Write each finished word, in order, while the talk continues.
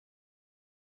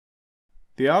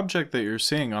The object that you're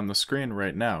seeing on the screen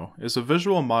right now is a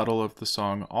visual model of the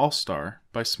song All Star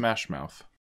by Smash Mouth.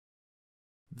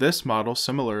 This model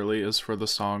similarly is for the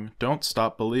song Don't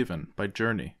Stop Believin' by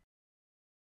Journey.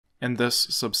 And this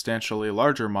substantially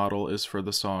larger model is for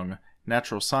the song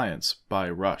Natural Science by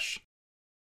Rush.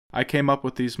 I came up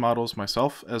with these models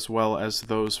myself, as well as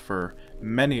those for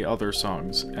many other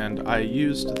songs, and I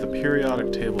used the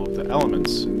periodic table of the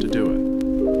elements to do it.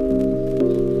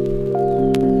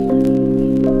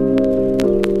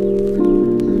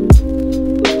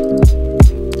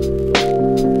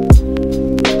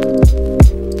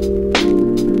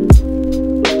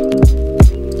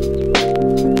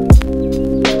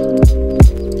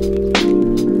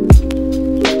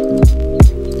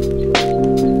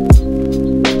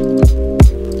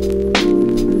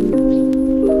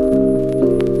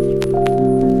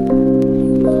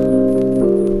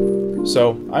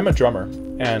 So, I'm a drummer,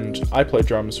 and I play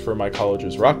drums for my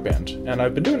college's rock band, and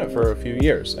I've been doing it for a few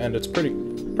years, and it's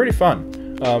pretty fun.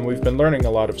 We've been learning a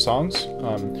lot of songs,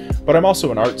 but I'm also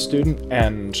an art student,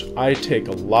 and I take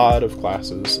a lot of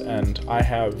classes, and I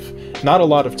have not a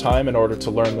lot of time in order to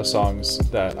learn the songs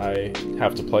that I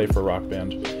have to play for rock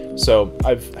band. So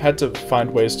I've had to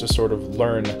find ways to sort of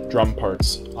learn drum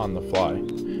parts on the fly.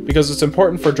 Because it's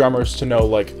important for drummers to know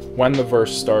like when the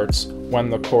verse starts, when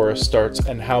the chorus starts,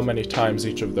 and how many times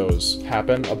each of those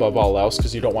happen above all else,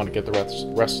 because you don't want to get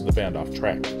the rest of the band off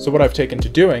track. So what I've taken to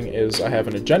doing is I have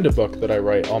an agenda book that I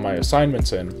write all my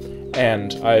assignments in,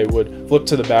 and I would flip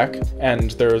to the back,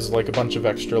 and there's like a bunch of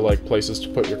extra like places to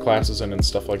put your classes in and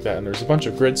stuff like that, and there's a bunch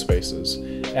of grid spaces.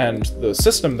 And the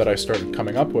system that I started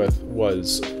coming up with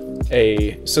was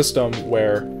a system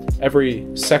where every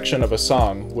section of a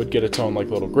song would get its own like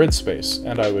little grid space,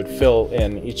 and I would fill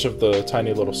in each of the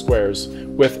tiny little squares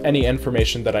with any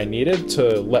information that I needed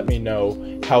to let me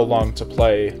know how long to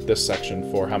play this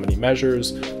section for, how many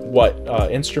measures, what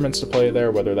instruments to play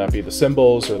there, whether that be the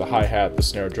cymbals or the hi-hat, the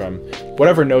snare drum,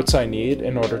 whatever notes I need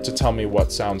in order to tell me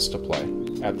what sounds to play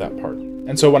at that part.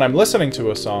 And so when I'm listening to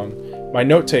a song, my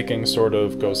note-taking sort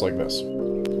of goes like this.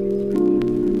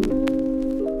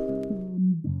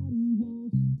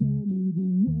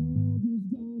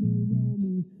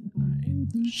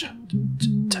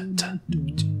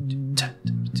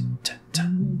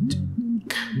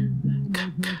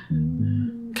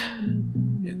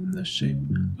 In the shape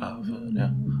of an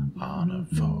L on a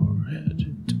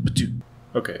forehead.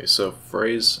 Okay, so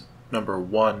phrase number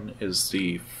 1 is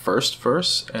the first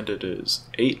verse, and it is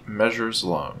 8 measures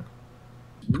long.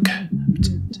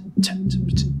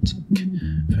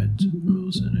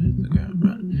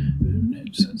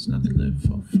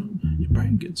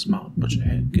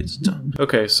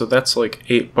 Okay, so that's like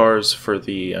 8 bars for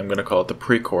the, I'm gonna call it the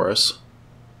pre-chorus.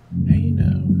 Hey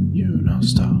now, you're an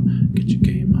all-star, get your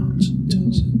game on.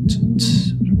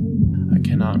 I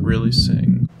cannot really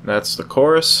sing. That's the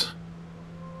chorus.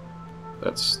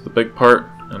 That's the big part,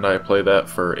 and I play that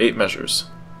for 8 measures.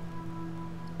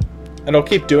 And I'll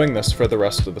keep doing this for the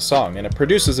rest of the song, and it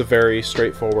produces a very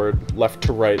straightforward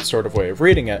left-to-right sort of way of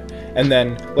reading it. And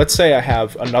then, let's say I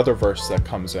have another verse that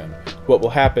comes in. What will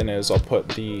happen is I'll put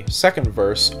the second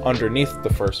verse underneath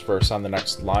the first verse on the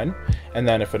next line, and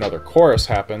then if another chorus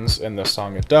happens, in this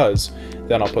song it does,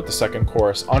 then I'll put the second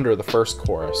chorus under the first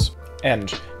chorus.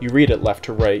 And you read it left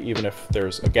to right even if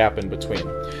there's a gap in between.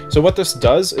 So what this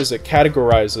does is it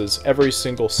categorizes every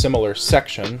single similar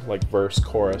section, like verse,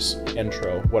 chorus,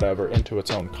 intro, whatever, into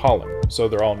its own column. So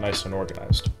they're all nice and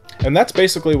organized. And that's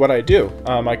basically what I do.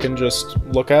 I can just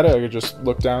look at it, I can just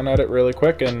look down at it really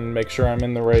quick and make sure I'm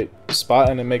in the right spot,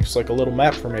 and it makes like a little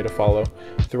map for me to follow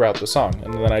throughout the song.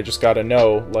 And then I just gotta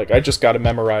know, like, I just gotta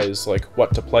memorize like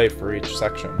what to play for each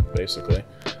section, basically.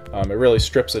 It really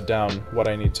strips it down what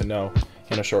I need to know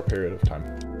in a short period of time.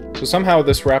 So somehow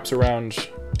this wraps around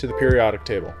to the periodic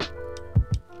table.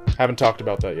 Haven't talked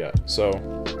about that yet, so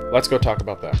let's go talk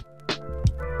about that.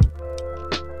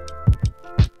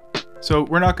 So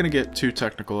we're not going to get too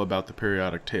technical about the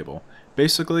periodic table.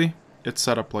 Basically, it's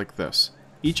set up like this.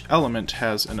 Each element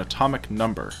has an atomic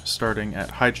number, starting at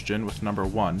hydrogen with number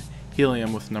 1,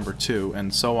 helium with number 2,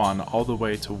 and so on all the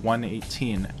way to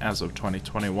 118 as of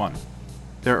 2021.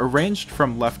 They're arranged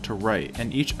from left to right,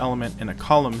 and each element in a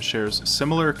column shares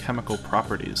similar chemical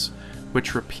properties,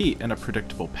 which repeat in a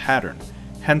predictable pattern,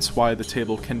 hence why the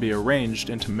table can be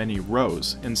arranged into many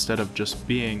rows instead of just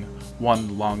being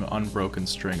one long unbroken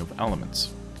string of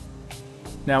elements.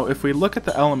 Now, if we look at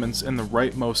the elements in the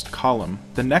rightmost column,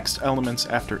 the next elements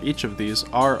after each of these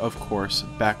are, of course,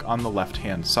 back on the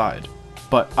left-hand side.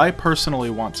 But I personally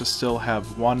want to still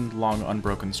have one long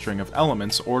unbroken string of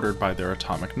elements ordered by their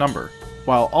atomic number.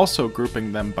 while also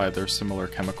grouping them by their similar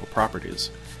chemical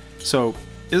properties. So,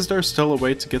 is there still a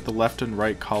way to get the left and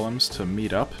right columns to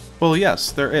meet up? Well,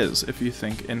 yes, there is, if you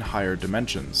think in higher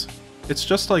dimensions. It's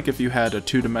just like if you had a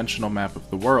two-dimensional map of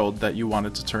the world that you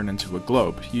wanted to turn into a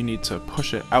globe. You need to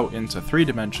push it out into 3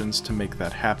 dimensions to make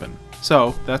that happen.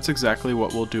 So, that's exactly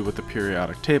what we'll do with the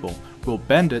periodic table. We'll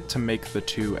bend it to make the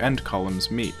 2 end columns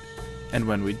meet. And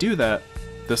when we do that,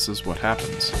 this is what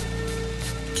happens.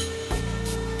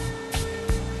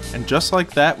 And just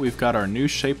like that, we've got our new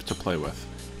shape to play with.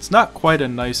 It's not quite a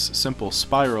nice, simple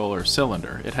spiral or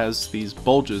cylinder. It has these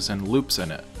bulges and loops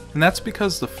in it. And that's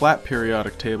because the flat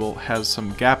periodic table has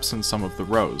some gaps in some of the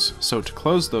rows, so to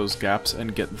close those gaps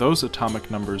and get those atomic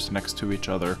numbers next to each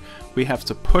other, we have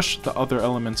to push the other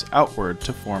elements outward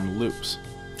to form loops.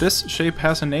 This shape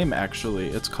has a name actually,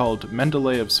 it's called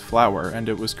Mendeleev's flower, and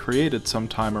it was created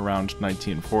sometime around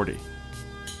 1940.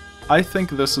 I think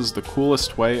this is the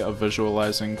coolest way of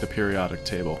visualizing the periodic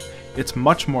table. It's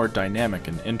much more dynamic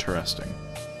and interesting.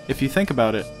 If you think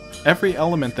about it, every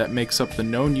element that makes up the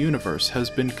known universe has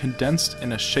been condensed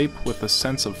in a shape with a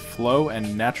sense of flow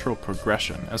and natural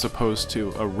progression, as opposed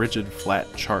to a rigid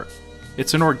flat chart.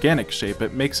 It's an organic shape,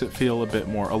 it makes it feel a bit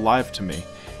more alive to me,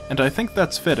 and I think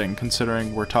that's fitting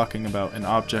considering we're talking about an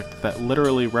object that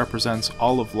literally represents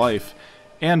all of life,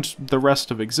 and the rest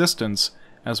of existence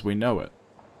as we know it.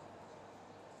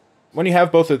 When you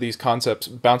have both of these concepts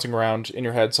bouncing around in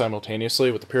your head simultaneously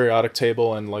with the periodic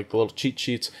table and like the little cheat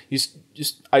sheets,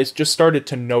 I just started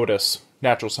to notice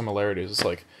natural similarities. It's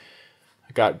like,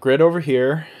 I got grid over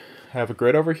here, I have a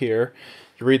grid over here,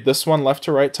 you read this one left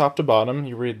to right, top to bottom,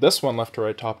 you read this one left to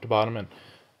right, top to bottom, and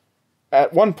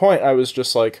at one point I was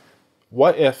just like,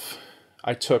 what if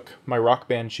I took my Rock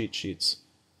Band cheat sheets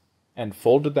and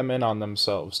folded them in on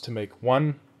themselves to make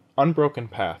one unbroken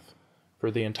path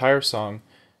for the entire song,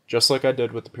 just like I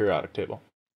did with the periodic table.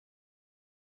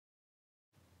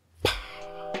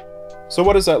 So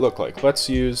what does that look like? Let's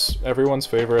use everyone's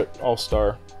favorite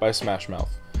All-Star by Smash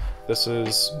Mouth. This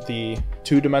is the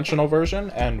 2-dimensional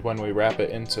version, and when we wrap it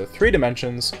into 3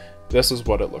 dimensions, this is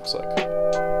what it looks like.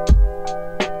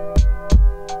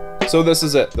 So this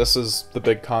is it. This is the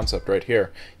big concept right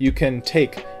here. You can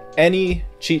take any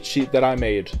cheat sheet that I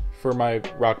made for my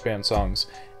Rock Band songs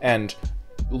and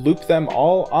loop them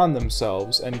all on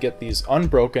themselves and get these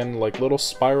unbroken, like little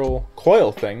spiral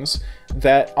coil things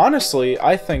that honestly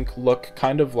I think look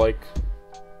kind of like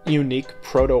unique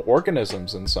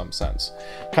proto-organisms in some sense.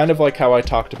 Kind of like how I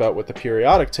talked about with the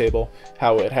periodic table,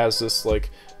 how it has this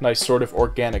like nice sort of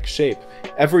organic shape.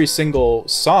 Every single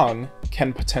song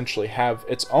can potentially have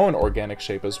its own organic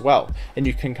shape as well, and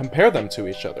you can compare them to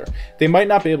each other. They might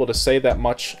not be able to say that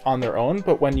much on their own,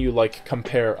 but when you like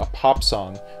compare a pop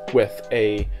song with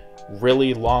a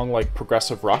really long like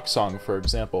progressive rock song, for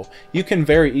example, you can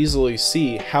very easily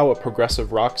see how a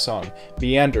progressive rock song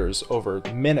meanders over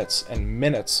minutes and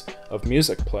minutes of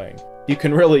music playing. You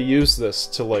can really use this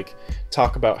to like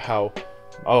talk about how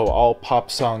all pop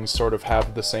songs sort of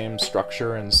have the same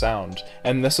structure and sound,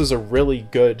 and this is a really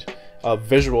good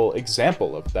visual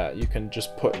example of that. You can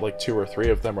just put like 2 or 3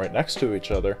 of them right next to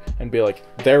each other and be like,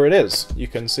 there it is. You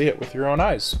can see it with your own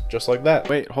eyes, just like that.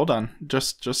 Wait, hold on,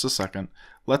 just a second.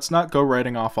 Let's not go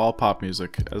writing off all pop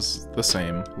music as the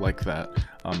same like that.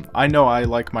 I know I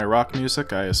like my rock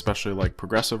music, I especially like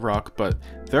progressive rock, but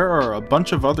there are a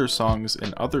bunch of other songs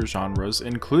in other genres,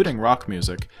 including rock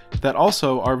music, that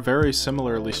also are very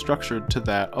similarly structured to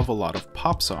that of a lot of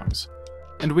pop songs.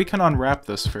 And we can unwrap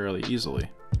this fairly easily.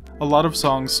 A lot of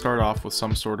songs start off with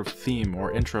some sort of theme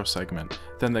or intro segment,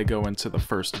 then they go into the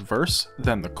first verse,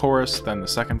 then the chorus, then the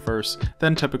second verse,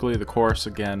 then typically the chorus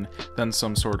again, then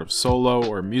some sort of solo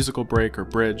or musical break or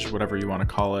bridge, whatever you want to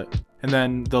call it, and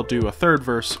then they'll do a third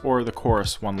verse or the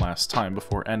chorus one last time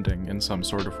before ending in some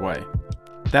sort of way.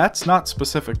 That's not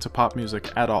specific to pop music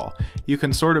at all. You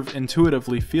can sort of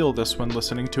intuitively feel this when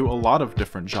listening to a lot of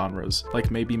different genres,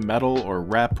 like maybe metal or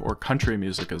rap or country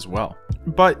music as well.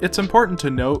 But it's important to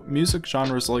note, music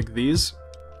genres like these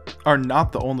are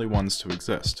not the only ones to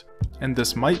exist, and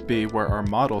this might be where our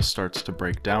model starts to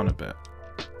break down a bit.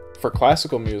 For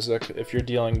classical music, if you're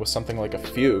dealing with something like a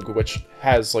fugue, which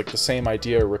has like the same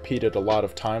idea repeated a lot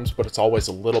of times, but it's always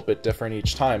a little bit different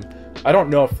each time, I don't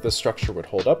know if the structure would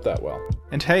hold up that well.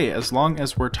 And hey, as long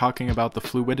as we're talking about the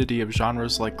fluidity of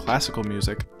genres like classical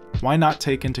music, why not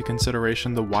take into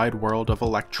consideration the wide world of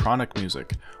electronic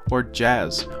music, or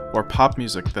jazz, or pop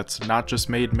music that's not just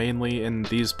made mainly in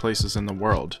these places in the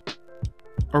world?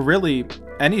 Or really,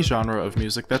 any genre of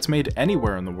music that's made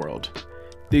anywhere in the world.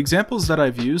 The examples that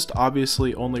I've used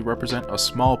obviously only represent a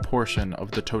small portion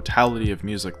of the totality of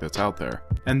music that's out there,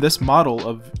 and this model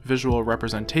of visual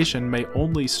representation may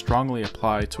only strongly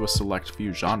apply to a select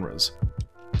few genres.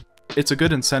 It's a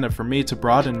good incentive for me to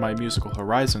broaden my musical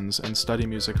horizons and study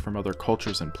music from other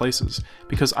cultures and places,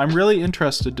 because I'm really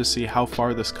interested to see how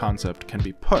far this concept can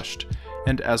be pushed,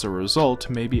 and as a result,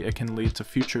 maybe it can lead to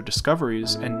future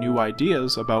discoveries and new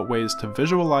ideas about ways to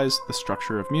visualize the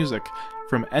structure of music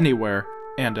from anywhere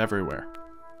and everywhere.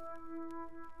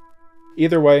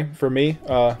 Either way, for me,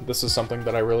 this is something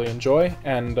that I really enjoy,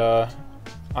 and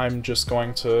I'm just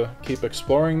going to keep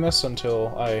exploring this until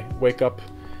I wake up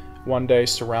one day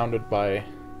surrounded by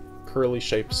curly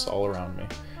shapes all around me.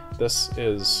 This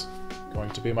is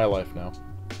going to be my life now.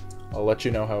 I'll let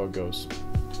you know how it goes.